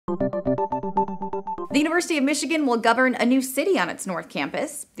The University of Michigan will govern a new city on its North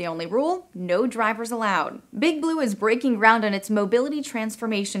Campus. The only rule: no drivers allowed. Big Blue is breaking ground on its Mobility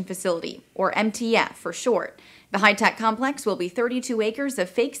Transformation Facility, or MTF for short. The high-tech complex will be 32 acres of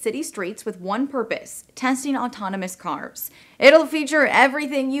fake city streets with one purpose: testing autonomous cars. It'll feature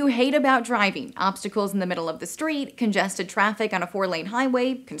everything you hate about driving: obstacles in the middle of the street, congested traffic on a 4-lane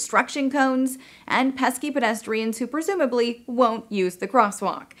highway, construction cones, and pesky pedestrians who presumably won't use the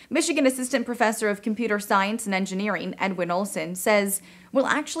crosswalk. Michigan Assistant Professor of Computer Science and Engineering Edwin Olson says, "We'll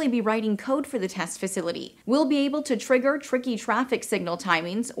actually be writing code for the test facility. We'll be able to trigger tricky traffic signal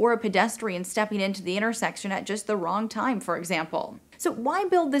timings or a pedestrian stepping into the intersection at just the wrong time, for example." So why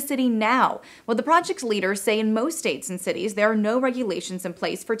build the city now? Well, the project's leaders say in most states and cities there are no regulations in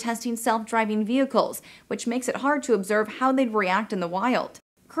place for testing self-driving vehicles, which makes it hard to observe how they'd react in the wild.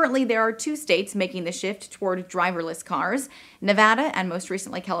 Currently, there are 2 states making the shift toward driverless cars: Nevada and most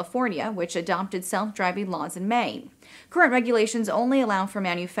recently California, which adopted self-driving laws in May. Current regulations only allow for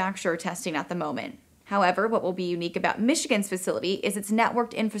manufacturer testing at the moment. However, what will be unique about Michigan's facility is its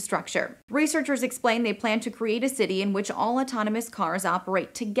networked infrastructure. Researchers explain they plan to create a city in which all autonomous cars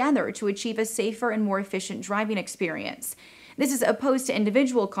operate together to achieve a safer and more efficient driving experience. This is opposed to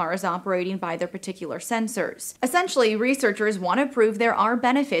individual cars operating by their particular sensors. Essentially, researchers want to prove there are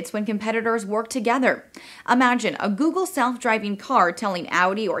benefits when competitors work together. Imagine a Google self-driving car telling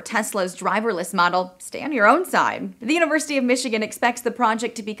Audi or Tesla's driverless model, "Stay on your own side." The University of Michigan expects the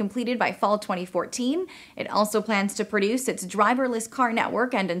project to be completed by fall 2014. It also plans to produce its driverless car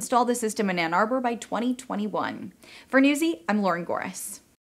network and install the system in Ann Arbor by 2021. For Newsy, I'm Lauren Goris.